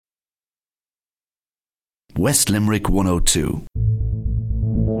West Limerick 102.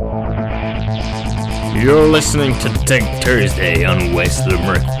 You're listening to Tech Thursday on West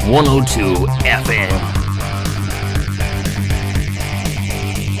Limerick 102 FM.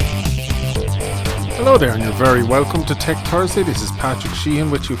 Hello there, and you're very welcome to Tech Thursday. This is Patrick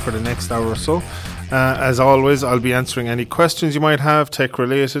Sheehan with you for the next hour or so. As always, I'll be answering any questions you might have, tech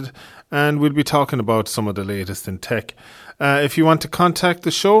related, and we'll be talking about some of the latest in tech. If you want to contact the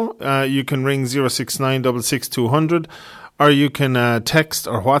show, you can ring 069 66200, or you can text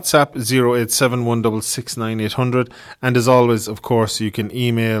or WhatsApp 087 166 800. And as always, of course, you can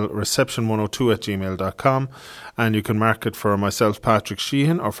email reception102@gmail.com, and you can mark it for myself, Patrick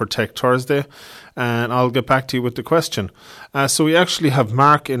Sheehan, or for Tech Thursday, and I'll get back to you with the question. So we actually have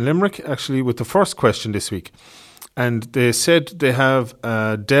Mark in Limerick, actually, with the first question this week. And they said they have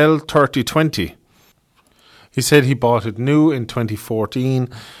a Dell 3020. He said he bought it new in 2014.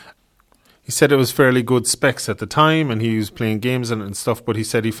 He said it was fairly good specs at the time, and he was playing games on it and stuff, but he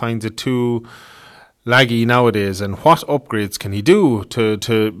said he finds it too laggy nowadays. And what upgrades can he do to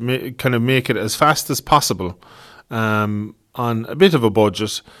kind of make it as fast as possible on a bit of a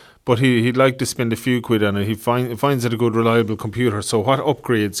budget? But he'd like to spend a few quid on it. He finds it a good, reliable computer. So what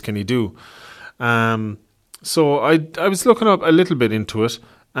upgrades can he do? So I was looking up a little bit into it,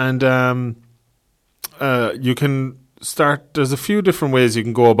 and you can start. There's a few different ways you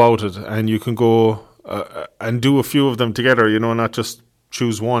can go about it, and you can go and do a few of them together. You know, not just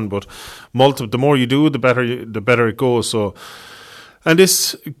choose one, but multiple. The more you do, the better it goes. So, and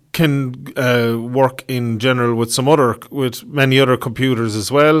this can work in general with many other computers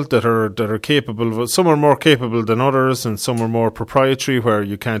as well that are capable. Some are more capable than others, and some are more proprietary, where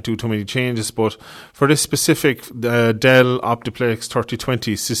you can't do too many changes. But for this specific Dell Optiplex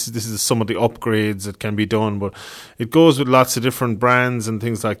 3020, this is some of the upgrades that can be done. But it goes with lots of different brands and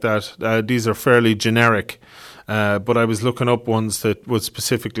things like that. These are fairly generic, but I was looking up ones that would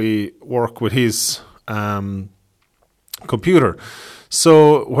specifically work with his computer.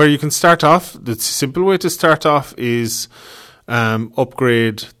 So where you can start off, the simple way to start off is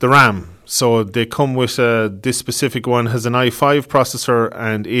upgrade the RAM. So they come with this specific one has an i5 processor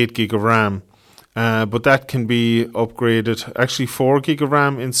and 8 gig of RAM. But that can be upgraded, actually 4 gig of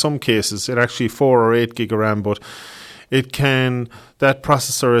RAM in some cases. It actually 4 or 8 gig of RAM, but it can, that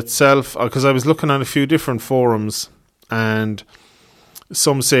processor itself, because I was looking on a few different forums, and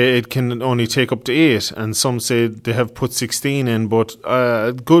some say it can only take up to 8, and some say they have put 16 in, but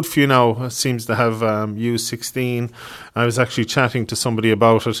a good few now seems to have used 16. I was actually chatting to somebody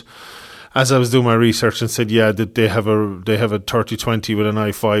about it as I was doing my research, and said, yeah, that they have a 3020 with an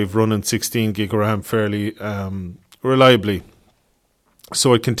i5 running 16 gig of RAM fairly reliably.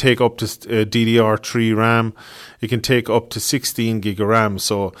 So it can take up to DDR3 RAM. It can take up to 16 gig of RAM.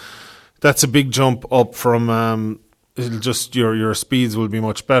 So that's a big jump up from it'll just your speeds will be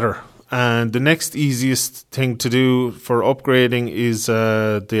much better. And the next easiest thing to do for upgrading is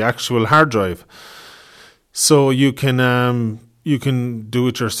the actual hard drive. So you can do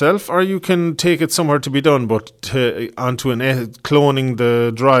it yourself, or you can take it somewhere to be done, but cloning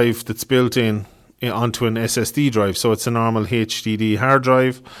the drive that's built in onto an SSD drive. So it's a normal HDD hard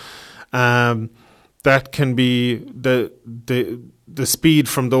drive. That can be the speed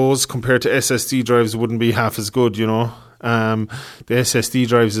from those compared to SSD drives wouldn't be half as good, you know. The SSD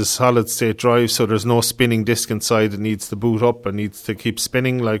drives is solid state drive, so there's no spinning disk inside. It needs to boot up and needs to keep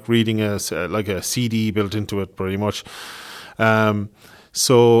spinning, like reading like a CD built into it, pretty much.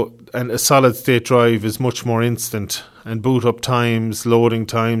 So, and a solid state drive is much more instant, and boot up times, loading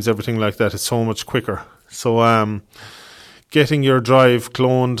times, everything like that is so much quicker. So, getting your drive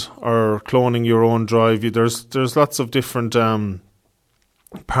cloned or cloning your own drive, there's lots of different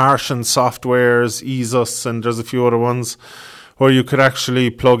Partition softwares, EaseUS, and there's a few other ones where you could actually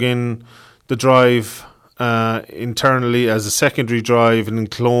plug in the drive internally as a secondary drive and then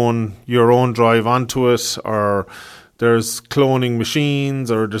clone your own drive onto it. Or there's cloning machines,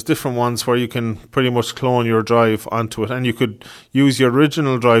 or there's different ones where you can pretty much clone your drive onto it, and you could use your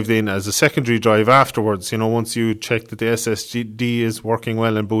original drive then as a secondary drive afterwards. You know, once you check that the SSD is working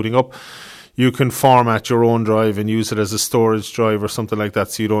well and booting up, you can format your own drive and use it as a storage drive or something like that,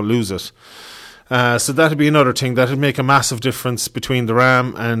 so you don't lose it. So that'd be another thing. That'd make a massive difference between the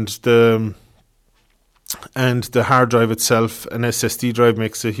RAM and the hard drive itself. An SSD drive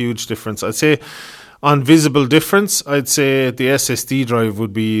makes a huge difference. I'd say on visible difference, I'd say the SSD drive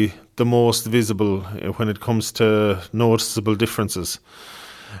would be the most visible when it comes to noticeable differences.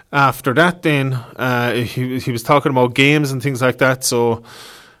 After that, then he was talking about games and things like that. So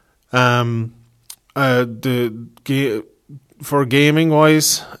for gaming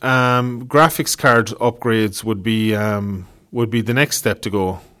wise, graphics card upgrades would be the next step to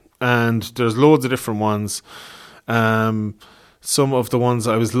go, and there's loads of different ones. Some of the ones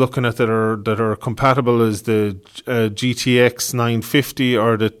I was looking at that are compatible is the GTX 950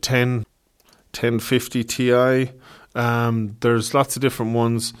 or the 1050 Ti. There's lots of different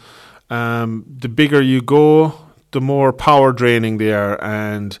ones. The bigger you go, the more power draining they are,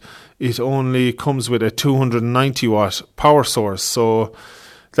 and it only comes with a 290 watt power source. So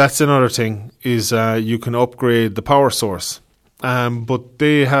that's another thing, is you can upgrade the power source. But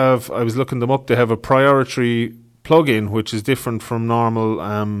they have, I was looking them up, they have a priority plug-in which is different from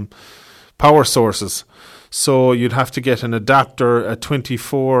normal power sources. So you'd have to get an adapter, a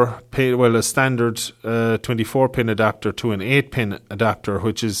 24 pin, well, a standard 24 pin adapter to an 8 pin adapter,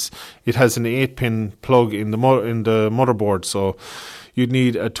 which is, it has an 8 pin plug in the motherboard. So you'd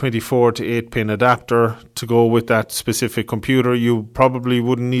need a 24 to 8 pin adapter to go with that specific computer. You probably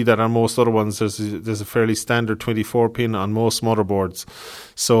wouldn't need that on most other ones. There's a fairly standard 24 pin on most motherboards.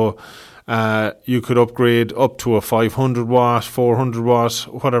 So you could upgrade up to a 500 watt, 400 watt,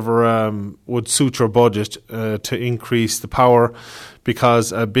 whatever would suit your budget to increase the power,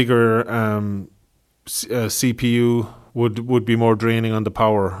 because a bigger CPU would be more draining on the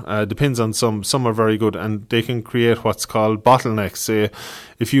power. Depends on some. Some are very good, and they can create what's called bottlenecks. Say,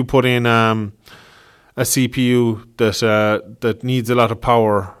 if you put in a CPU that needs a lot of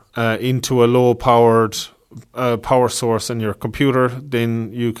power into a low powered power source in your computer,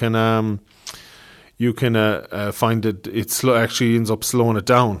 then you can find that it actually ends up slowing it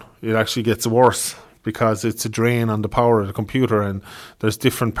down. It actually gets worse because it's a drain on the power of the computer, and there's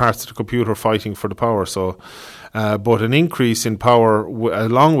different parts of the computer fighting for the power. So, but an increase in power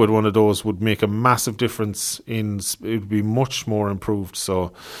along with one of those would make a massive difference. It would be much more improved.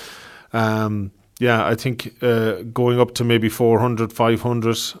 So, yeah, I think going up to maybe 400,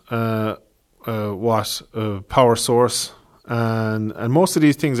 500 watt power source, and most of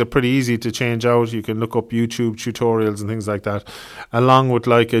these things are pretty easy to change out. You can look up YouTube tutorials and things like that, along with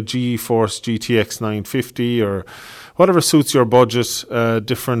like a GeForce GTX 950 or whatever suits your budget.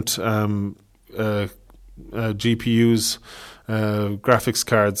 Different GPUs, graphics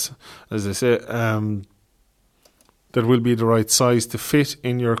cards, as I say, that will be the right size to fit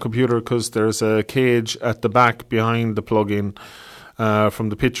in your computer, because there's a cage at the back behind the plug-in. From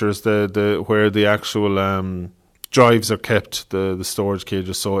the pictures, the where the actual drives are kept, the storage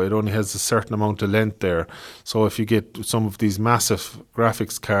cages, so it only has a certain amount of length there. So if you get some of these massive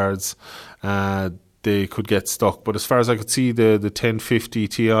graphics cards, they could get stuck. But as far as I could see, the 1050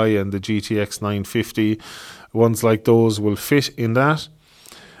 Ti and the GTX 950, ones like those will fit in that.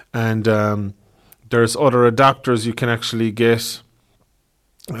 And there's other adapters you can actually get.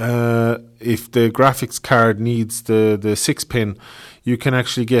 If the graphics card needs the 6 pin, you can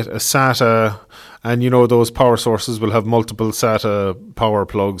actually get a SATA, and those power sources will have multiple SATA power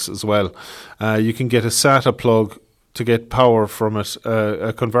plugs as well. You can get a SATA plug to get power from it,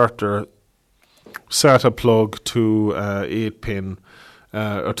 a converter SATA plug to 8 pin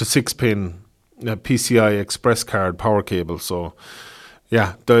or to 6 pin PCI Express card power cable. So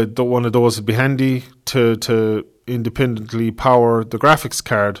yeah, the one of those would be handy to independently power the graphics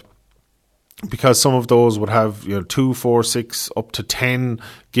card, because some of those would have 2, 4, 6 up to 10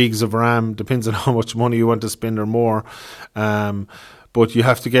 gigs of RAM, depends on how much money you want to spend or more. But you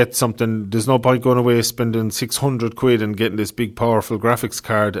have to get something. There's no point going away spending 600 quid and getting this big powerful graphics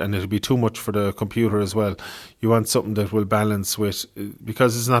card, and it'll be too much for the computer as well. You want something that will balance with,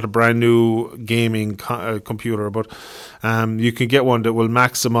 because it's not a brand new gaming computer, but you can get one that will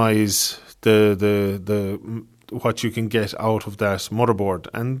maximize the what you can get out of that motherboard,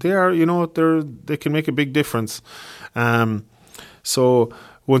 and they can make a big difference. So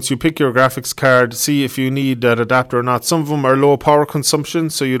once you pick your graphics card, see if you need that adapter or not. Some of them are low power consumption,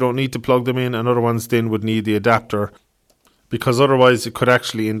 so you don't need to plug them in, and other ones then would need the adapter, because otherwise it could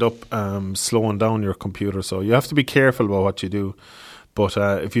actually end up slowing down your computer. So you have to be careful about what you do. But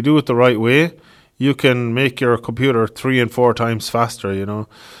if you do it the right way, you can make your computer 3 and 4 times faster,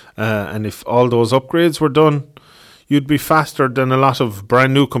 and if all those upgrades were done, you'd be faster than a lot of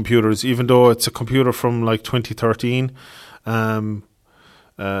brand new computers, even though it's a computer from like 2013.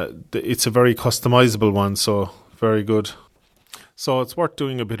 It's a very customizable one, so very good. So it's worth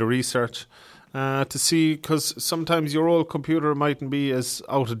doing a bit of research to see, because sometimes your old computer mightn't be as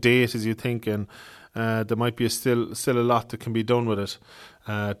out of date as you think, and there might be still a lot that can be done with it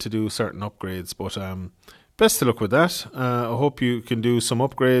to do certain upgrades. But best of luck with that. I hope you can do some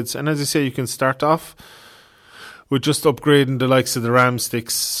upgrades, and as I say, you can start off with just upgrading the likes of the RAM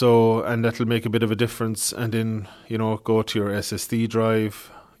sticks, and that'll make a bit of a difference. And then, go to your SSD drive,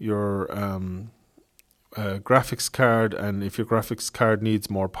 your graphics card, and if your graphics card needs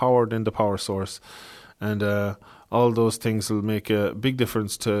more power, then the power source. And all those things will make a big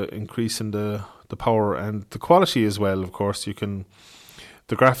difference to increasing the power and the quality as well, of course.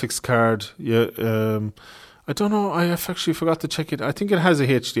 The graphics card, I don't know, I've actually forgot to check it. I think it has a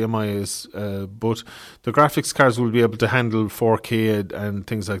HDMI, but the graphics cards will be able to handle 4K and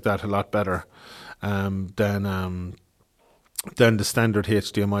things like that a lot better than the standard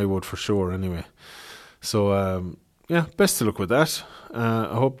HDMI would, for sure, anyway. So, best of luck with that.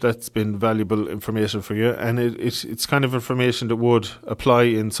 I hope that's been valuable information for you, and it's kind of information that would apply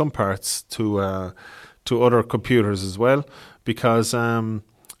in some parts to other computers as well, because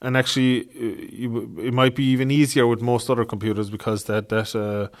and actually it might be even easier with most other computers, because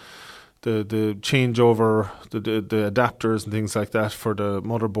the changeover, the adapters and things like that for the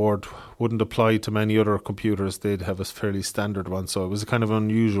motherboard wouldn't apply to many other computers. They'd have a fairly standard one, so it was a kind of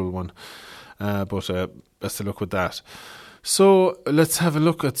unusual one. But best of luck with that. So let's have a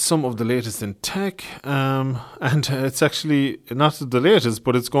look at some of the latest in tech. And it's actually not the latest,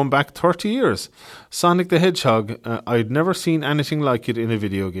 but it's going back 30 years. Sonic the Hedgehog, I'd never seen anything like it in a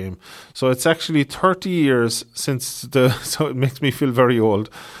video game. So it's actually 30 years since so it makes me feel very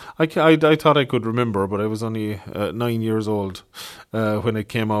old. I thought I could remember, but I was only 9 years old when it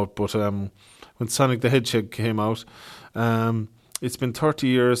came out. But when Sonic the Hedgehog came out, it's been 30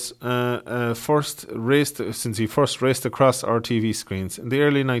 years since he first raced across our TV screens. In the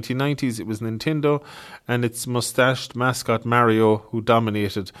early 1990s, it was Nintendo and its mustached mascot Mario who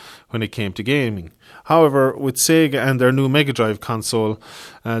dominated when it came to gaming. However, with Sega and their new Mega Drive console,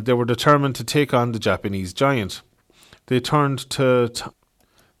 they were determined to take on the Japanese giant. They turned to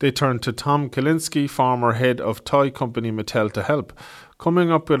Tom Kalinske, former head of toy company Mattel, to help.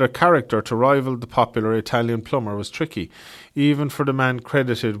 Coming up with a character to rival the popular Italian plumber was tricky, even for the man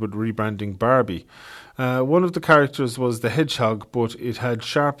credited with rebranding Barbie. One of the characters was the hedgehog, but it had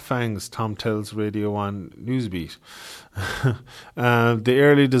sharp fangs, Tom tells Radio 1 Newsbeat. The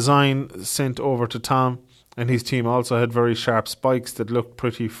early design sent over to Tom and his team also had very sharp spikes that looked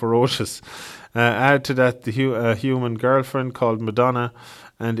pretty ferocious. Add to that the human girlfriend called Madonna,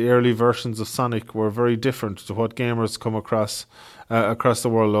 and the early versions of Sonic were very different to what gamers come across the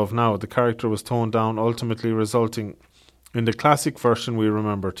world love now. The character was toned down, ultimately resulting in the classic version we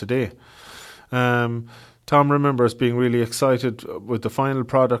remember today. Tom remembers being really excited with the final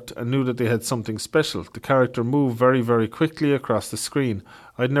product and knew that they had something special. The character moved very, very quickly across the screen.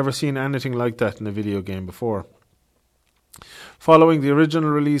 I'd never seen anything like that in a video game before. Following the original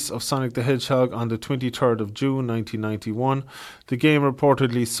release of Sonic the Hedgehog on the 23rd of June 1991, the game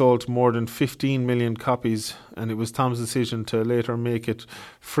reportedly sold more than 15 million copies, and it was Tom's decision to later make it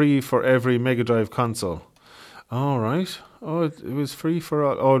free for every Mega Drive console. All right. Oh, it was free for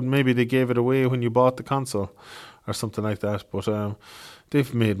all. Oh, maybe they gave it away when you bought the console or something like that. But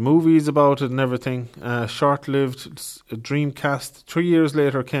they've made movies about it and everything. Short-lived Dreamcast. 3 years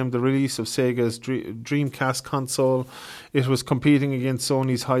later came the release of Sega's Dreamcast console. It was competing against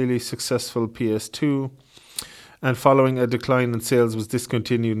Sony's highly successful PS2, and following a decline in sales was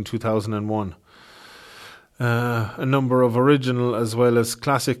discontinued in 2001. A number of original as well as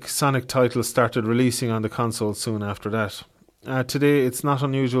classic Sonic titles started releasing on the console soon after that. Today, it's not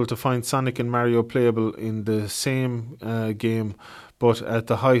unusual to find Sonic and Mario playable in the same game, but at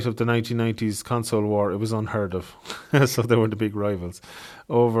the height of the 1990s console war, it was unheard of. So they were the big rivals.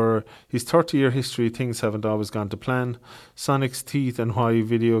 Over his 30-year history, things haven't always gone to plan. Sonic's teeth and why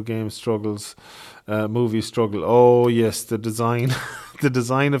video game struggles, movie struggle. Oh, yes, the design. The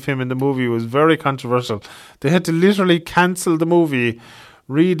design of him in the movie was very controversial. They had to literally cancel the movie,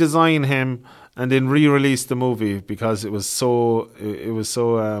 redesign him, and then re-release the movie because it was so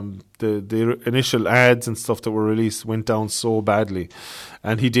the initial ads and stuff that were released went down so badly,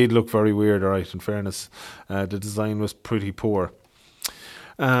 and he did look very weird. All right, in fairness, the design was pretty poor.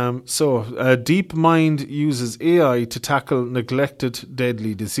 DeepMind uses AI to tackle neglected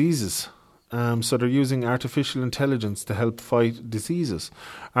deadly diseases. So they're using artificial intelligence to help fight diseases.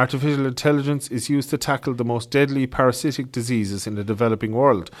 Artificial intelligence is used to tackle the most deadly parasitic diseases in the developing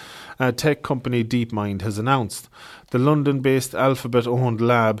world. Tech company DeepMind has announced. The London-based Alphabet-owned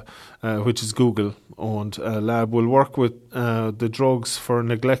lab, which is Google-owned lab, will work with the Drugs for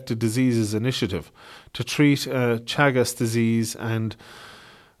Neglected Diseases initiative to treat Chagas disease and,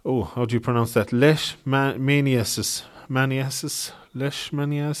 how do you pronounce that? Leishmaniasis.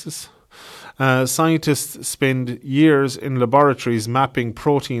 Leishmaniasis? Scientists spend years in laboratories mapping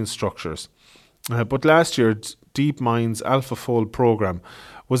protein structures. But last year, DeepMind's AlphaFold program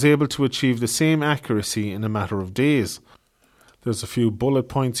was able to achieve the same accuracy in a matter of days. There's a few bullet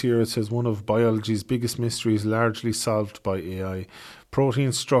points here. It says one of biology's biggest mysteries largely solved by AI.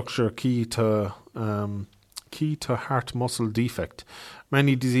 Protein structure key to heart muscle defect.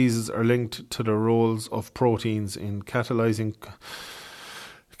 Many diseases are linked to the roles of proteins in catalyzing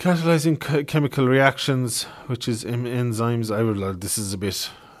chemical reactions, which is enzymes. This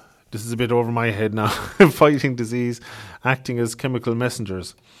is a bit over my head now. Fighting disease, acting as chemical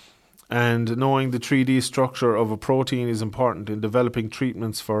messengers. And knowing the 3D structure of a protein is important in developing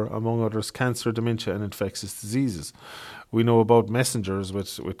treatments for, among others, cancer, dementia, and infectious diseases. We know about messengers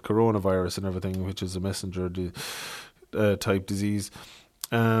with coronavirus and everything, which is a messenger type disease.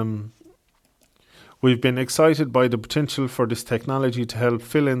 We've been excited by the potential for this technology to help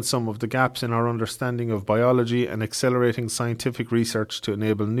fill in some of the gaps in our understanding of biology and accelerating scientific research to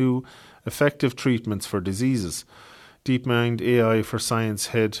enable new, effective treatments for diseases. DeepMind AI for Science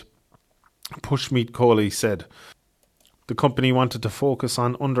head Pushmeet Kohli said, "The company wanted to focus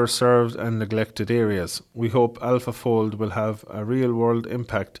on underserved and neglected areas. We hope AlphaFold will have a real-world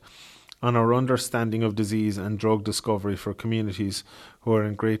impact on our understanding of disease and drug discovery for communities who are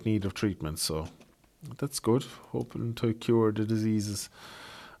in great need of treatment." So that's good, hoping to cure the diseases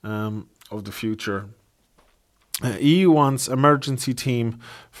of the future. EU wants emergency team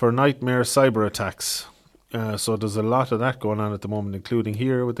for nightmare cyber attacks. So there's a lot of that going on at the moment, including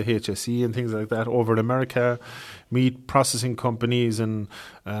here with the HSE and things like that. Over in America, meat processing companies and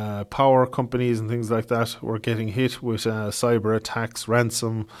power companies and things like that were getting hit with cyber attacks,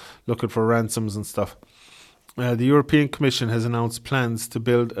 looking for ransoms and stuff. The European Commission has announced plans to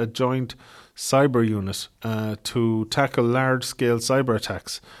build a joint cyber unit to tackle large-scale cyber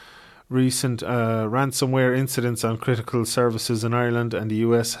attacks. Recent ransomware incidents on critical services in Ireland and the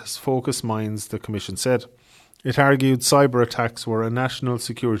US has focused minds, the Commission said. It argued cyber attacks were a national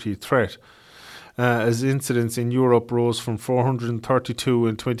security threat, as incidents in Europe rose from 432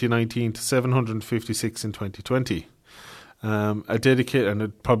 in 2019 to 756 in 2020. And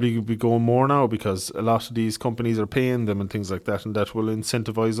it probably will be going more now because a lot of these companies are paying them and things like that, and that will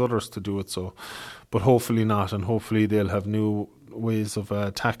incentivize others to do it. So, but hopefully not, and hopefully they'll have new ways of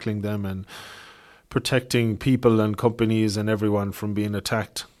tackling them and protecting people and companies and everyone from being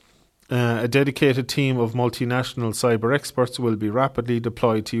attacked. A dedicated team of multinational cyber experts will be rapidly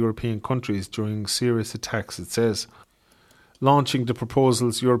deployed to European countries during serious attacks, it says. Launching the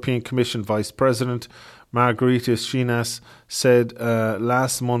proposals, European Commission Vice President Margaritis Schinas said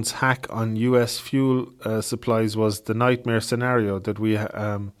last month's hack on US fuel supplies was the nightmare scenario that we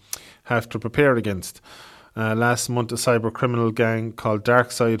have to prepare against. Last month, a cyber criminal gang called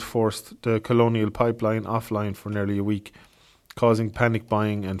DarkSide forced the Colonial Pipeline offline for nearly a week, causing panic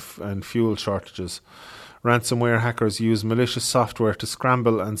buying and fuel shortages. Ransomware hackers use malicious software to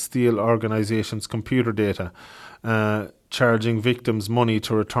scramble and steal organizations' computer data, charging victims money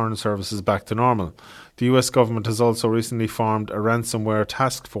to return services back to normal. The US government has also recently formed a ransomware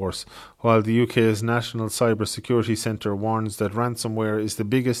task force, while the UK's National Cyber Security Centre warns that ransomware is the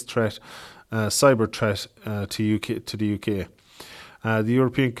biggest cyber threat to the UK. The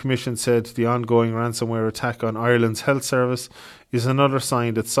European Commission said the ongoing ransomware attack on Ireland's health service is another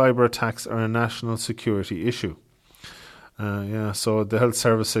sign that cyber attacks are a national security issue. So the health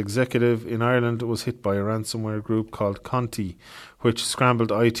service executive in Ireland was hit by a ransomware group called Conti, which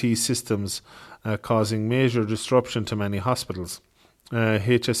scrambled IT systems, causing major disruption to many hospitals.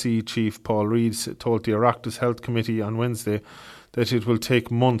 HSE Chief Paul Reid told the Oireachtas Health Committee on Wednesday that it will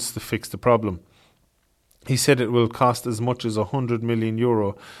take months to fix the problem. He said it will cost as much as €100 million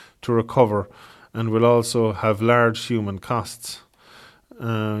to recover and will also have large human costs.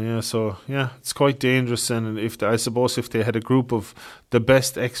 It's quite dangerous. And if they had a group of the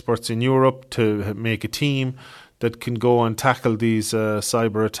best experts in Europe to make a team that can go and tackle these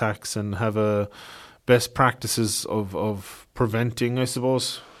cyber attacks and have best practices of preventing, I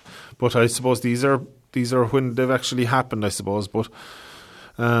suppose. But I suppose these are when they've actually happened, I suppose. But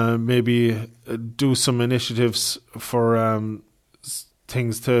maybe do some initiatives for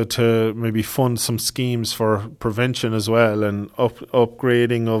things to maybe fund some schemes for prevention as well, and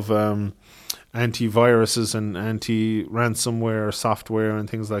upgrading of antiviruses and anti-ransomware software and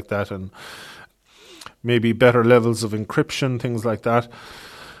things like that, and maybe better levels of encryption, things like that.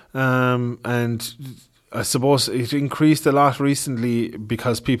 And I suppose it increased a lot recently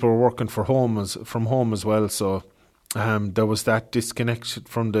because people were working from home as well. So there was that disconnection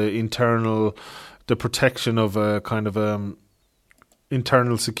from the protection of a kind of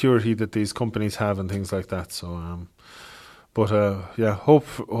internal security that these companies have and things like that. So, But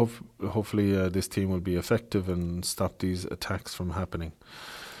hopefully this team will be effective and stop these attacks from happening.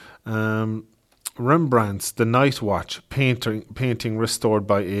 Rembrandt's The Night Watch painting restored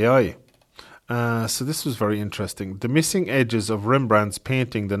by AI. So this was very interesting. The missing edges of Rembrandt's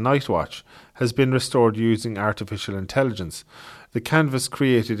painting The Night Watch has been restored using artificial intelligence. The canvas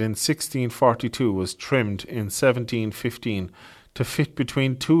created in 1642 was trimmed in 1715 to fit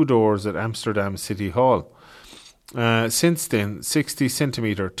between two doors at Amsterdam City Hall. Since then, 60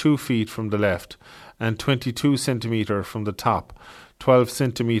 centimetre, 2 feet from the left, and 22 centimetre from the top, 12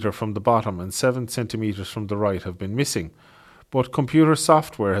 centimetre from the bottom, and 7 centimetres from the right have been missing. But computer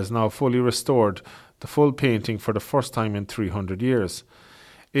software has now fully restored the full painting for the first time in 300 years.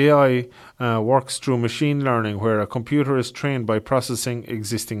 AI works through machine learning, where a computer is trained by processing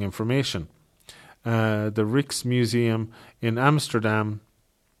existing information. The Rijksmuseum in Amsterdam,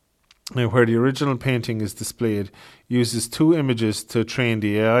 where the original painting is displayed, uses 2 images to train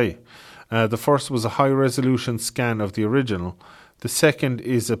the AI. The first was a high-resolution scan of the original. The second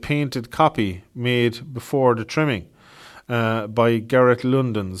is a painted copy made before the trimming by Gerrit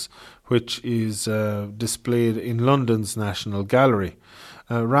Lundens, which is displayed in London's National Gallery.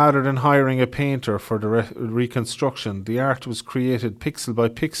 Rather than hiring a painter for the reconstruction, the art was created pixel by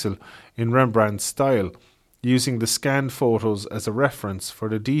pixel in Rembrandt's style, using the scanned photos as a reference for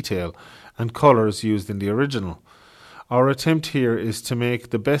the detail and colours used in the original. Our attempt here is to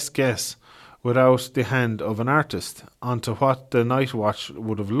make the best guess, without the hand of an artist, onto what the Night Watch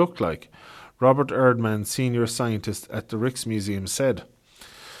would have looked like, Robert Erdman, senior scientist at the Rijksmuseum, said.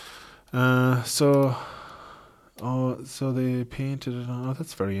 So they painted it on. Oh,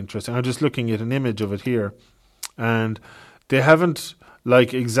 that's very interesting. I'm just looking at an image of it here, and they haven't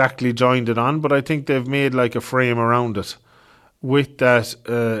exactly joined it on, but I think they've made a frame around it with that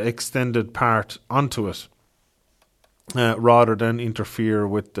extended part onto it, rather than interfere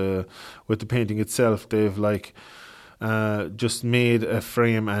with the painting itself. They've just made a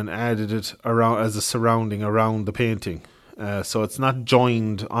frame and added it around as a surrounding around the painting. So it's not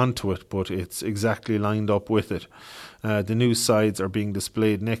joined onto it, but it's exactly lined up with it. The new sides are being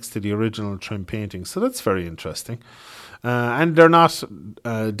displayed next to the original trim painting, so that's very interesting. And they're not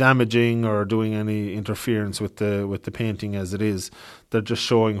damaging or doing any interference with the painting as it is. They're just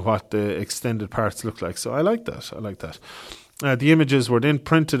showing what the extended parts look like. So I like that. The images were then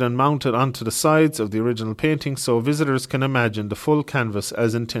printed and mounted onto the sides of the original painting, so visitors can imagine the full canvas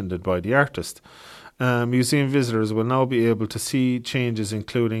as intended by the artist. Museum visitors will now be able to see changes,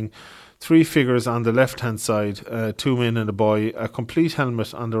 including 3 figures on the left-hand side, 2 men and a boy, a complete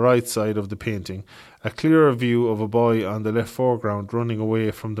helmet on the right side of the painting, a clearer view of a boy on the left foreground running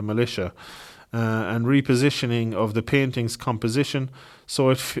away from the militia, and repositioning of the painting's composition so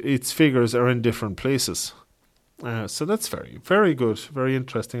its figures are in different places. So that's very, very good, very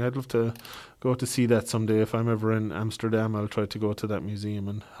interesting. I'd love to go to see that someday. If I'm ever in Amsterdam, I'll try to go to that museum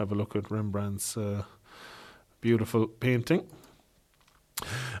and have a look at Rembrandt's beautiful painting.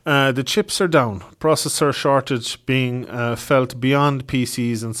 The chips are down. Processor shortage being felt beyond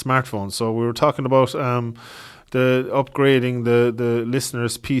PCs and smartphones. So we were talking about the upgrading the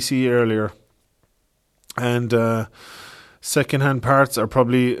listeners' PC earlier, and second-hand parts are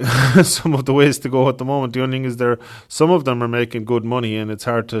probably some of the ways to go at the moment. The only thing is some of them are making good money, and it's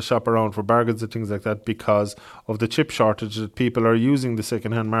hard to shop around for bargains and things like that because of the chip shortage, that people are using the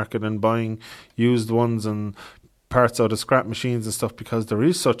second-hand market and buying used ones and parts out of scrap machines and stuff, because there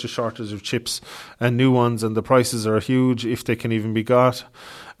is such a shortage of chips and new ones, and the prices are huge if they can even be got.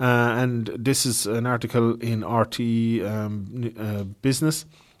 And this is an article in RTE Business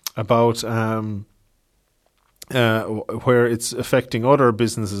about where it's affecting other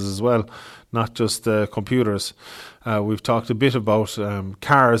businesses as well, not just computers. We've talked a bit about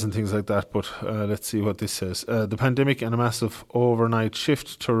cars and things like that, but let's see what this says. The pandemic and a massive overnight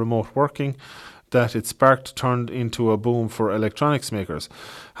shift to remote working that it sparked turned into a boom for electronics makers.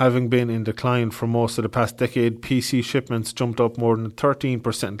 Having been in decline for most of the past decade, PC shipments jumped up more than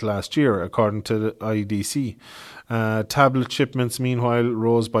 13% last year, according to the IDC. Tablet shipments, meanwhile,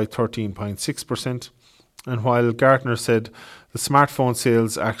 rose by 13.6%. And while Gartner said the smartphone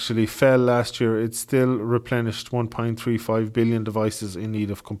sales actually fell last year, it still replenished 1.35 billion devices in need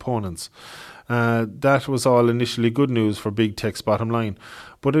of components. That was all initially good news for big tech's bottom line,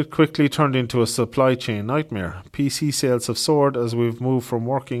 but it quickly turned into a supply chain nightmare. PC sales have soared as we've moved from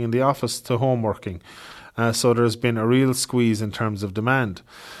working in the office to home working, so there's been a real squeeze in terms of demand.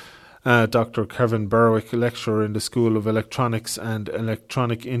 Dr. Kevin Berwick, lecturer in the School of Electronics and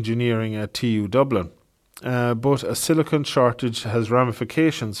Electronic Engineering at TU Dublin, but a silicon shortage has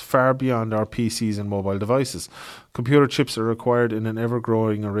ramifications far beyond our PCs and mobile devices. Computer chips are required in an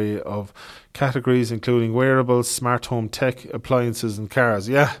ever-growing array of categories, including wearables, smart home tech, appliances and cars.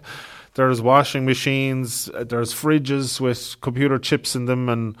 Yeah, there's washing machines, there's fridges with computer chips in them,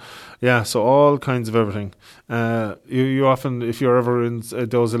 and yeah, so all kinds of everything. You often, if you're ever in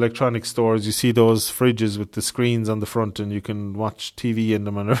those electronic stores, you see those fridges with the screens on the front, and you can watch TV in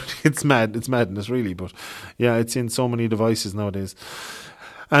them, and everything. It's madness, really. But yeah, it's in so many devices nowadays.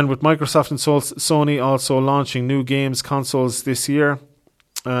 And with Microsoft and Sony also launching new games consoles this year,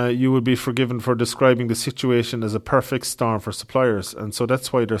 you would be forgiven for describing the situation as a perfect storm for suppliers. And so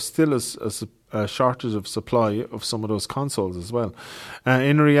that's why there's still a shortage of supply of some of those consoles as well.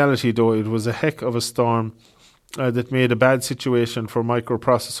 In reality, though, it was a heck of a storm that made a bad situation for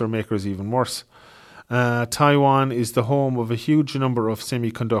microprocessor makers even worse. Taiwan is the home of a huge number of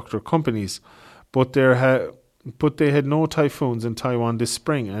semiconductor companies, but they had no typhoons in Taiwan this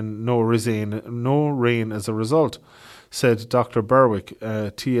spring and no rain as a result, said Dr. Berwick,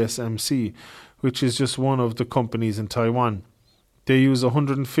 TSMC, which is just one of the companies in Taiwan. They use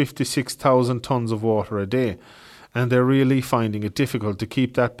 156,000 tons of water a day, and they're really finding it difficult to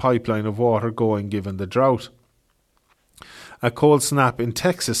keep that pipeline of water going given the drought. A cold snap in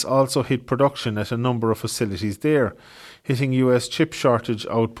Texas also hit production at a number of facilities there, hitting US chip shortage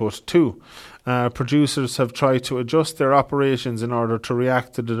output too. Producers have tried to adjust their operations in order to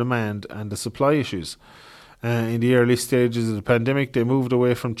react to the demand and the supply issues. In the early stages of the pandemic, they moved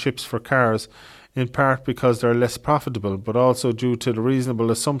away from chips for cars, in part because they're less profitable, but also due to the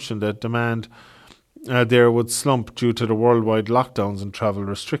reasonable assumption that demand there would slump due to the worldwide lockdowns and travel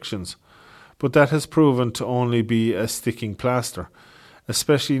restrictions. But that has proven to only be a sticking plaster,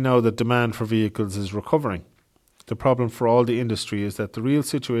 especially now that demand for vehicles is recovering. The problem for all the industry is that the real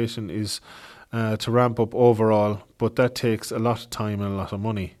situation is to ramp up overall, but that takes a lot of time and a lot of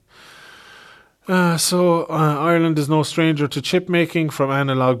money. Ireland is no stranger to chip making, from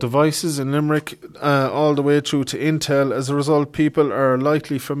analogue devices in Limerick all the way through to Intel. As a result, people are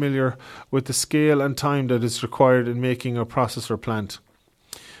lightly familiar with the scale and time that is required in making a processor plant.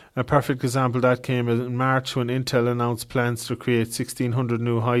 A perfect example of that came in March when Intel announced plans to create 1,600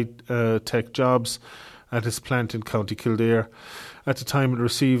 new high-tech jobs at its plant in County Kildare. At the time, it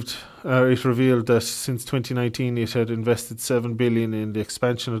revealed that since 2019 it had invested $7 billion in the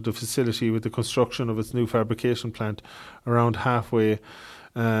expansion of the facility, with the construction of its new fabrication plant around halfway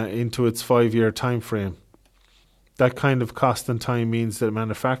into its 5-year time frame. That kind of cost and time means that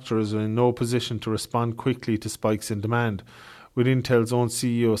manufacturers are in no position to respond quickly to spikes in demand, with Intel's own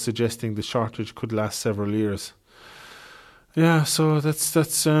CEO suggesting the shortage could last several years. Yeah, so that's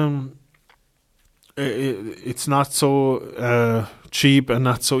it's not so cheap and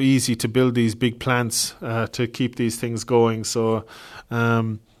not so easy to build these big plants to keep these things going. So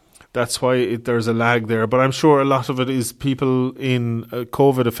that's why there's a lag there. But I'm sure a lot of it is people in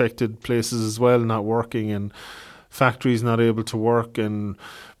COVID-affected places as well not working, and factories not able to work, and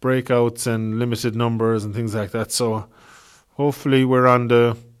breakouts and limited numbers and things like that. So hopefully we're on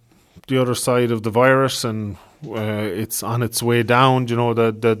the other side of the virus, and it's on its way down,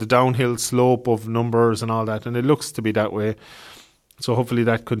 the downhill slope of numbers and all that, and it looks to be that way. So hopefully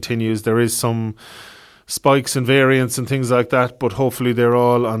that continues. There is some spikes and variants and things like that, but hopefully they're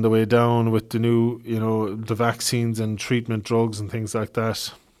all on the way down with the new, the vaccines and treatment drugs and things like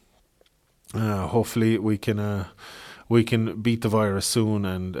that. Hopefully we can beat the virus soon,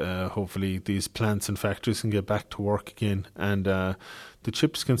 and hopefully these plants and factories can get back to work again, and the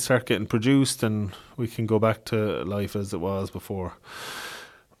chips can start getting produced, and we can go back to life as it was before.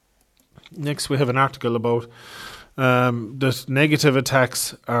 Next, we have an article about that negative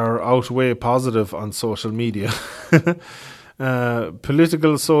attacks are outweigh positive on social media.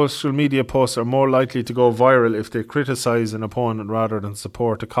 Political social media posts are more likely to go viral if they criticise an opponent rather than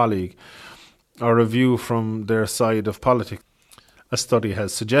support a colleague or a view from their side of politics, a study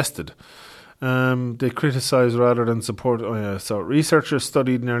has suggested. They criticise rather than support. So researchers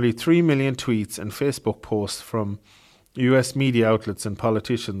studied nearly 3 million tweets and Facebook posts from US media outlets and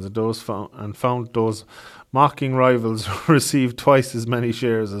politicians, and found those mocking rivals received twice as many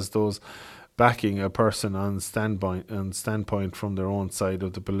shares as those backing a person on standpoint from their own side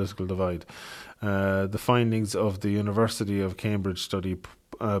of the political divide. The findings of the University of Cambridge study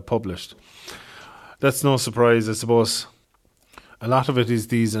published. That's no surprise, I suppose. A lot of it is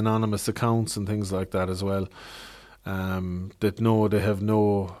these anonymous accounts and things like that as well, that know they have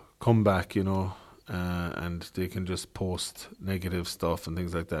no comeback, and they can just post negative stuff and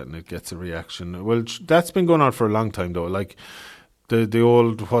things like that, and it gets a reaction. Well, that's been going on for a long time, though. Like, the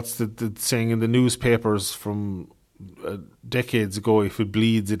old, what's the saying in the newspapers from decades ago, if it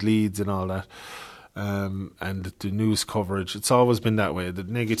bleeds, it leads, and all that. And the news coverage, it's always been that way. The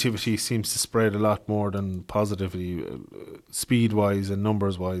negativity seems to spread a lot more than positivity, speed-wise and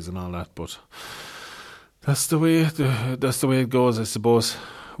numbers-wise and all that. But that's the way it goes, I suppose.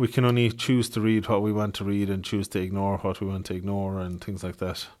 We can only choose to read what we want to read and choose to ignore what we want to ignore and things like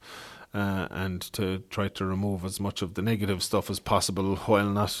that. And to try to remove as much of the negative stuff as possible while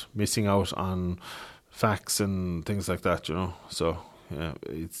not missing out on facts and things like that, So yeah,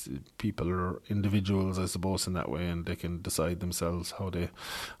 it's people are individuals, I suppose, in that way, and they can decide themselves how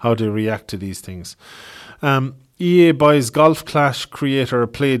they react to these things. EA buys Golf Clash creator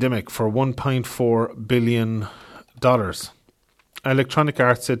Playdemic for $1.4 billion. Electronic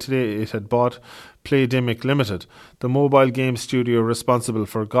Arts said today it had bought Playdemic Limited, the mobile game studio responsible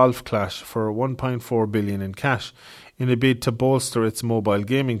for Golf Clash, for $1.4 billion in cash, in a bid to bolster its mobile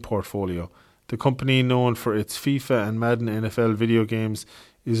gaming portfolio. The company, known for its FIFA and Madden NFL video games,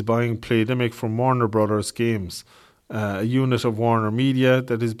 is buying Playdemic from Warner Brothers Games, a unit of Warner Media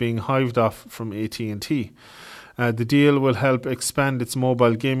that is being hived off from AT&T. The deal will help expand its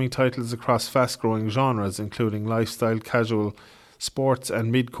mobile gaming titles across fast-growing genres, including lifestyle, casual, sports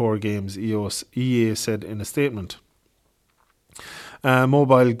and mid-core games, EA said in a statement.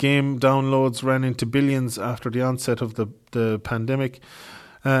 Mobile game downloads ran into billions after the onset of the pandemic,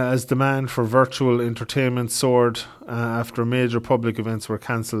 as demand for virtual entertainment soared after major public events were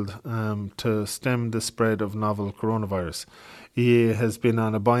cancelled to stem the spread of novel coronavirus. EA has been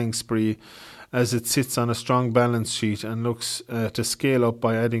on a buying spree as it sits on a strong balance sheet and looks to scale up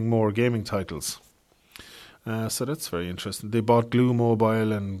by adding more gaming titles. So that's very interesting. They bought Glue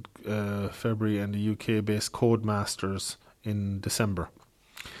Mobile in February and the UK-based Codemasters in December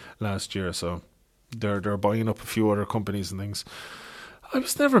last year. So they're buying up a few other companies and things. I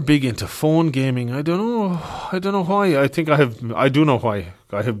was never big into phone gaming. I don't know why. I do know why.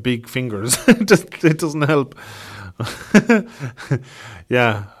 I have big fingers. It doesn't help.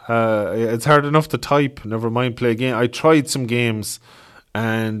 Yeah, it's hard enough to type. Never mind play a game. I tried some games,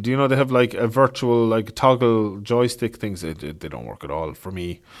 and they have like a virtual like toggle joystick things. They don't work at all for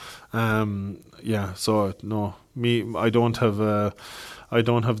me. Yeah, so no, I don't have the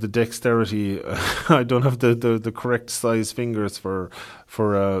dexterity. I don't have the correct size fingers for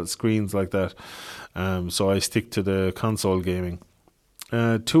screens like that. So I stick to the console gaming.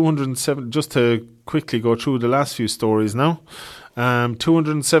 207. Just to quickly go through the last few stories now.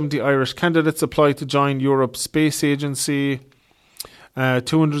 270 Irish candidates applied to join Europe's Space Agency.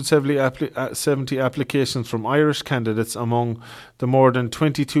 270 applications from Irish candidates among the more than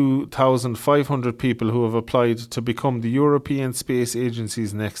 22,500 people who have applied to become the European Space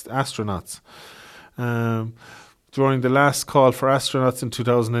Agency's next astronauts. During the last call for astronauts in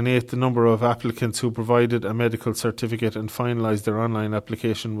 2008, the number of applicants who provided a medical certificate and finalised their online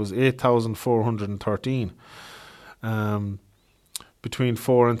application was 8,413. Between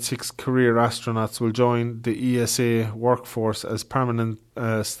 4 and 6 career astronauts will join the ESA workforce as permanent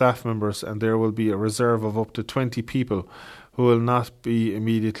staff members, and there will be a reserve of up to 20 people who will not be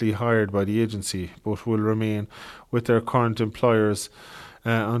immediately hired by the agency, but will remain with their current employers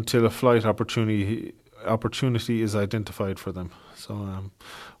until a flight opportunity is identified for them. So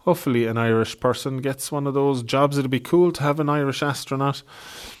hopefully an Irish person gets one of those jobs. It'd be cool to have an Irish astronaut.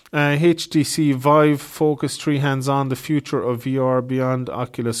 HTC Vive Focus 3 hands-on, the future of VR beyond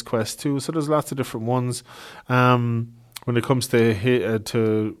Oculus Quest 2. So there's lots of different ones. When it comes to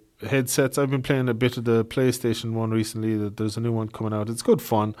headsets, I've been playing a bit of the PlayStation one recently. There's a new one coming out. It's good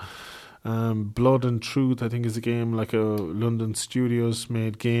fun. Blood and Truth, I think, is a game, like a London Studios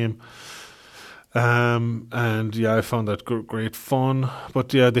made game. And yeah, I found that great fun.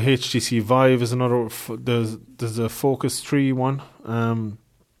 But yeah, the HTC Vive is another. There's a Focus 3 one.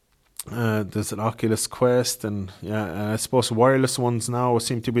 There's an Oculus Quest, and I suppose wireless ones now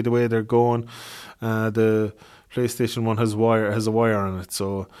seem to be the way they're going. The PlayStation one has a wire on it,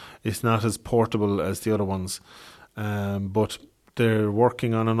 so it's not as portable as the other ones. But they're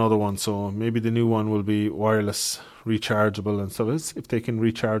working on another one, so maybe the new one will be wireless, rechargeable and stuff. If they can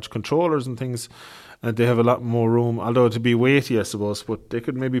recharge controllers and things, they have a lot more room, although it'd be weighty, I suppose, but they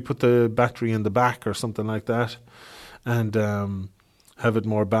could maybe put the battery in the back or something like that, and have it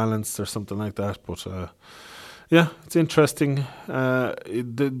more balanced or something like that. But yeah, it's interesting.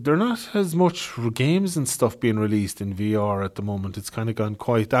 They're not as much games and stuff being released in VR at the moment. It's kind of gone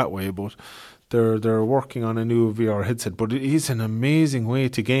quite that way, but they're working on a new VR headset. But it is an amazing way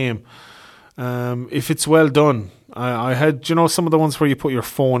to game if it's well done. I had, some of the ones where you put your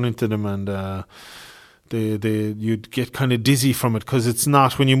phone into them and you'd get kind of dizzy from it, because it's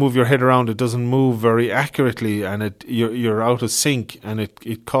not, when you move your head around, it doesn't move very accurately, and you're out of sync, and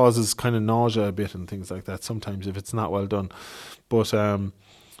it causes kind of nausea a bit and things like that sometimes if it's not well done. But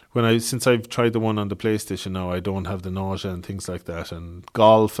since I've tried the one on the PlayStation now, I don't have the nausea and things like that, and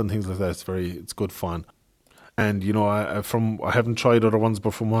golf and things like that. It's good fun. And I haven't tried other ones,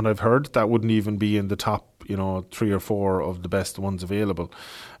 but from what I've heard, that wouldn't even be in the top 3 or 4 of the best ones available.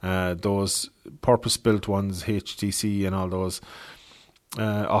 Those purpose-built ones, HTC and all those,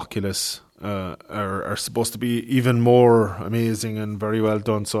 Oculus, are supposed to be even more amazing and very well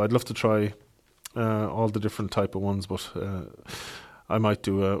done. So I'd love to try all the different type of ones, but I might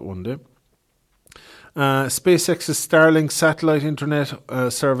do one day. SpaceX's Starlink satellite internet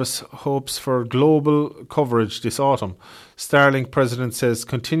service hopes for global coverage this autumn. Starlink president says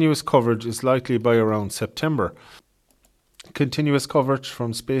continuous coverage is likely by around September. Continuous coverage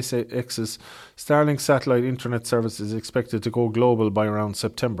from SpaceX's Starlink satellite internet service is expected to go global by around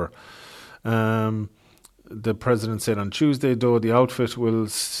September. The president said on Tuesday, though the outfit will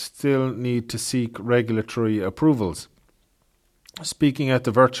still need to seek regulatory approvals. Speaking at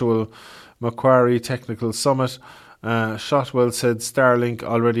the virtual Macquarie Technical Summit, Shotwell said Starlink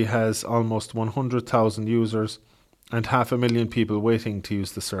already has almost 100,000 users and 500,000 people waiting to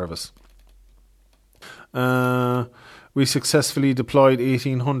use the service. We successfully deployed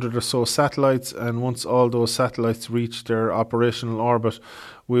 1,800 or so satellites, and once all those satellites reach their operational orbit,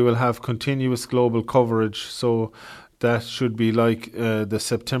 we will have continuous global coverage, so that should be like the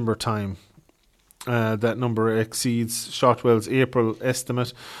September time. That number exceeds Shotwell's April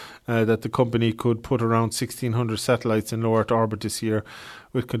estimate that the company could put around 1,600 satellites in low Earth orbit this year,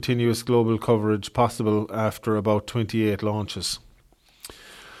 with continuous global coverage possible after about 28 launches.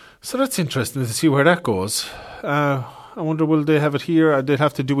 So that's interesting to see where that goes. I wonder, will they have it here? They'd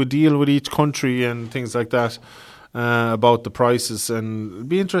have to do a deal with each country and things like that about the prices, and it'd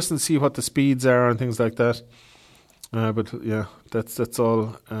be interesting to see what the speeds are and things like that. But yeah, that's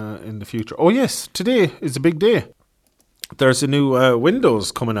all in the future. Oh yes, today is a big day. There's a new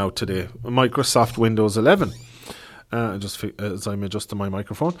Windows coming out today, Microsoft Windows 11. Just as I'm adjusting my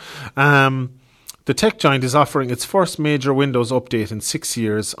microphone. The tech giant is offering its first major Windows update in 6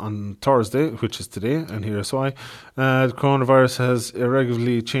 years on Thursday, which is today, and here's why. The coronavirus has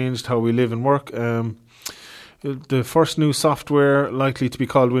irregularly changed how we live and work. The first new software, likely to be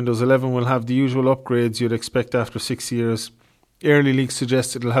called Windows 11, will have the usual upgrades you'd expect after 6 years. Early leaks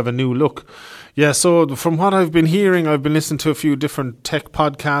suggest it'll have a new look. Yeah, so from what I've been hearing, I've been listening to a few different tech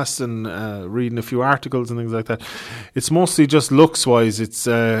podcasts and reading a few articles and things like that. It's mostly just looks-wise. It's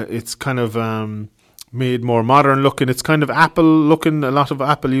kind of made more modern looking. It's kind of Apple looking. A lot of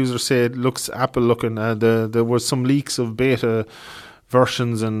Apple users say it looks Apple looking. There was some leaks of beta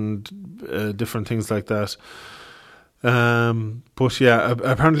versions and different things like that. But yeah,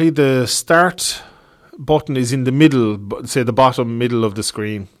 apparently the start button is in the middle, say the bottom middle of the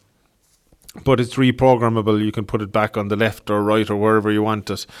screen, but it's reprogrammable. You can put it back on the left or right or wherever you want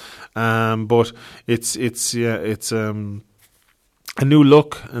it. But it's a new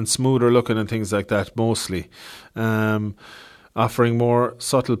look and smoother looking and things like that mostly. Offering more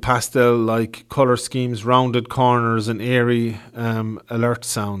subtle pastel-like colour schemes, rounded corners and airy alert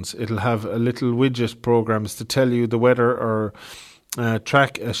sounds. It'll have a little widget programs to tell you the weather or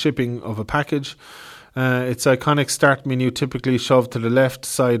track a shipping of a package. Its iconic start menu, typically shoved to the left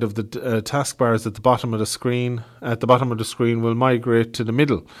side of the taskbars at the bottom of the screen. At the bottom of the screen will migrate to the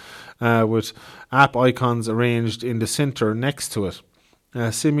middle, with app icons arranged in the centre next to it.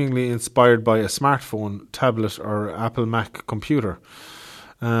 Seemingly inspired by a smartphone, tablet or Apple Mac computer.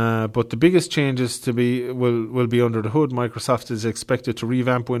 But the biggest changes will be under the hood. Microsoft is expected to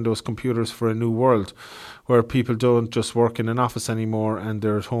revamp Windows computers for a new world, where people don't just work in an office anymore and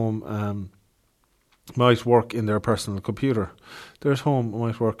they're at home might work in their personal computer. They're at home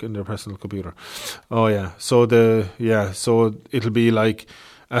might work in their personal computer. Oh yeah. So it'll be like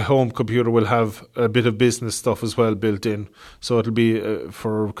a home computer will have a bit of business stuff as well built in. So it'll be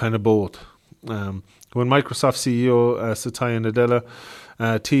for kind of both. When Microsoft CEO Satya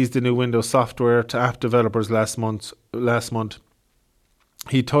Nadella teased the new Windows software to app developers last month,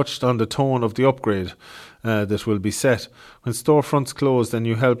 he touched on the tone of the upgrade that will be set. When storefronts closed, and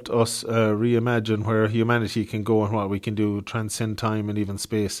you helped us reimagine where humanity can go and what we can do, transcend time and even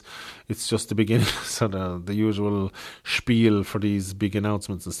space. It's just the beginning, so the usual spiel for these big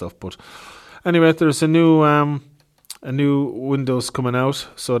announcements and stuff. But anyway, there's a new Windows coming out,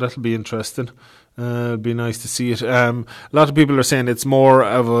 so that'll be interesting. It'll be nice to see it. A lot of people are saying it's more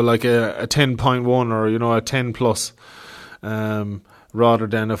of a 10.1 or a 10 plus, rather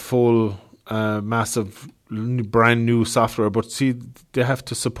than a full massive brand new software, but see, they have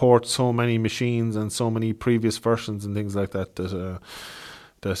to support so many machines and so many previous versions and things like that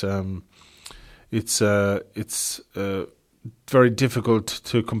it's very difficult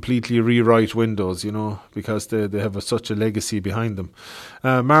to completely rewrite Windows, because they have such a legacy behind them.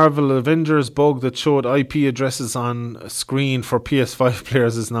 Marvel Avengers bug that showed IP addresses on screen for PS5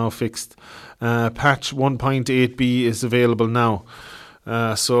 players is now fixed. Patch 1.8b is available now.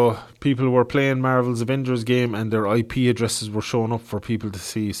 So people were playing Marvel's Avengers game and their IP addresses were showing up for people to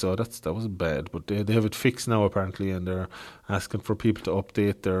see. So that wasn't bad, but they have it fixed now apparently, and they're asking for people to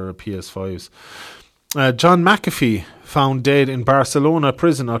update their PS5s. John McAfee found dead in Barcelona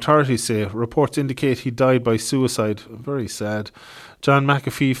prison, authorities say. Reports indicate he died by suicide. Very sad. John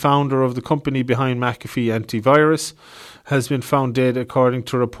McAfee, founder of the company behind McAfee Antivirus, has been found dead according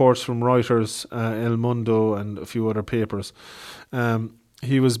to reports from Reuters, El Mundo and a few other papers.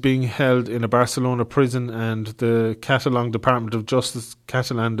 He was being held in a Barcelona prison, and the Catalan Department of Justice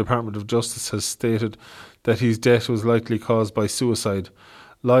has stated that his death was likely caused by suicide.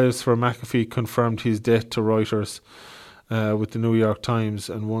 Lawyers for McAfee confirmed his death to Reuters with the New York Times,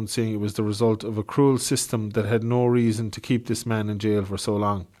 and one saying it was the result of a cruel system that had no reason to keep this man in jail for so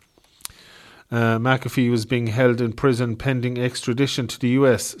long. McAfee was being held in prison pending extradition to the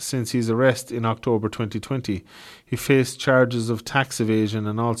US since his arrest in October 2020. He faced charges of tax evasion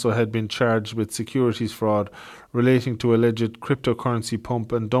and also had been charged with securities fraud relating to alleged cryptocurrency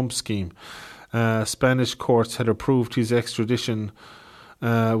pump and dump scheme. Spanish courts had approved his extradition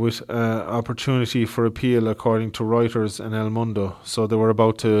with opportunity for appeal, according to Reuters and El Mundo. So they were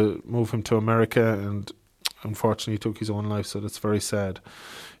about to move him to America, and unfortunately he took his own life. So that's very sad.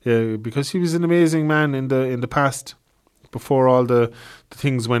 Yeah, because he was an amazing man in the past, before all the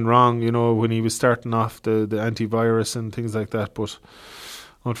things went wrong. When he was starting off the antivirus and things like that. But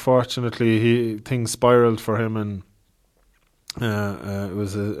unfortunately, things spiraled for him, and it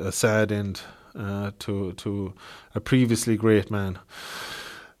was a sad end to a previously great man.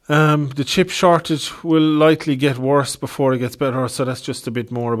 The chip shortage will likely get worse before it gets better, so that's just a bit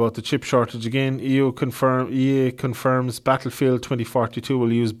more about the chip shortage again. EA confirms Battlefield 2042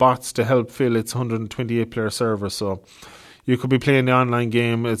 will use bots to help fill its 128-player server. So you could be playing the online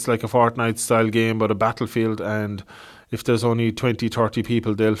game, it's like a Fortnite-style game, but a Battlefield, and if there's only 20-30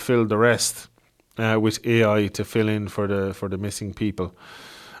 people, they'll fill the rest with AI to fill in for the missing people.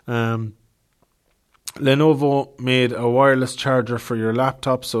 Lenovo made a wireless charger for your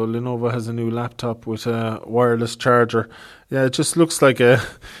laptop. So Lenovo has a new laptop with a wireless charger. Yeah, it just looks like a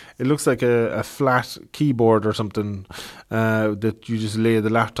flat keyboard or something that you just lay the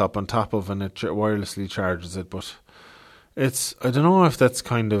laptop on top of, and it wirelessly charges it. But I don't know if that's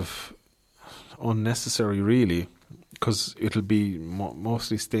kind of unnecessary, really, because it'll be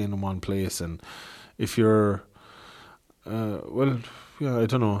mostly staying in one place. And if you're yeah, I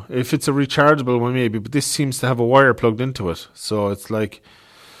don't know. If it's a rechargeable one, maybe, but this seems to have a wire plugged into it. So it's like,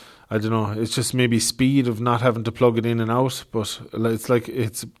 I don't know, it's just maybe speed of not having to plug it in and out, but it's like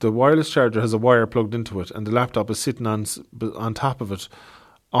the wireless charger has a wire plugged into it, and the laptop is sitting on top of it,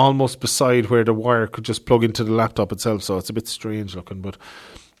 almost beside where the wire could just plug into the laptop itself. So it's a bit strange looking, but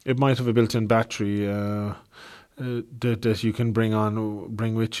it might have a built-in battery that you can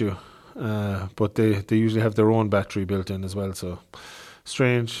bring with you. But they usually have their own battery built in as well, so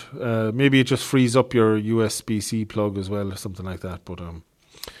strange. Maybe it just frees up your USB-C plug as well or something like that, but I'm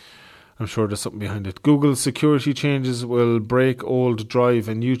sure there's something behind it. Google's security changes will break old Drive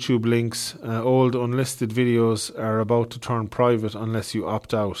and YouTube links. Old unlisted videos are about to turn private unless you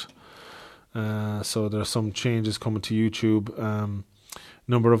opt out. So there are some changes coming to YouTube.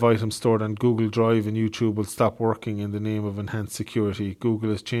 Number of items stored on Google Drive and YouTube will stop working in the name of enhanced security.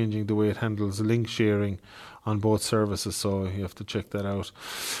 Google is changing the way it handles link sharing on both services, so you have to check that out.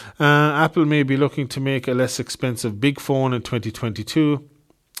 Apple may be looking to make a less expensive big phone in 2022.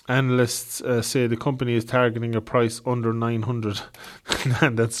 Analysts say the company is targeting a price under $900,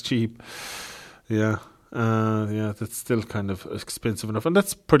 and that's cheap. Yeah, that's still kind of expensive enough, and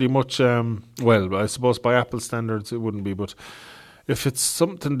that's pretty much well, I suppose by Apple standards it wouldn't be, but if it's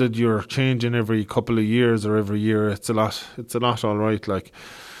something that you're changing every couple of years or every year, it's a lot all right. Like,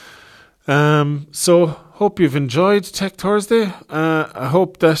 so hope you've enjoyed Tech Thursday. I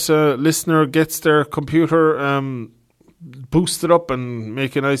hope that listener gets their computer boosted up and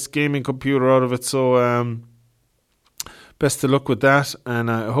make a nice gaming computer out of it. So best of luck with that, and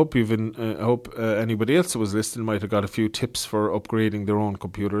I hope anybody else that was listening might have got a few tips for upgrading their own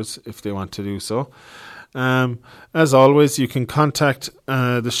computers if they want to do so. As always, you can contact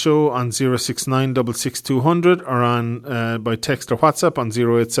the show on 069 66200 or on by text or WhatsApp on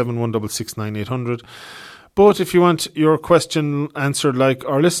 0871 669 But if you want your question answered like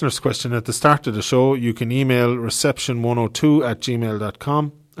our listener's question at the start of the show, you can email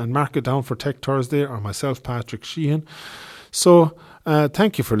reception102@gmail.com and mark it down for Tech Thursday or myself, Patrick Sheehan. So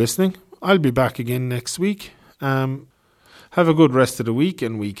thank you for listening. I'll be back again next week. Have a good rest of the week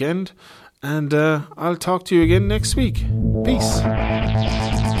and weekend. And I'll talk to you again next week. Peace.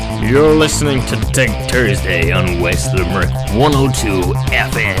 You're listening to Tech Thursday on West Limerick 102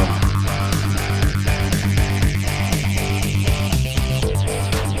 FM.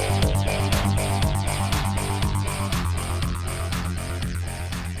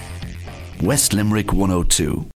 West Limerick 102.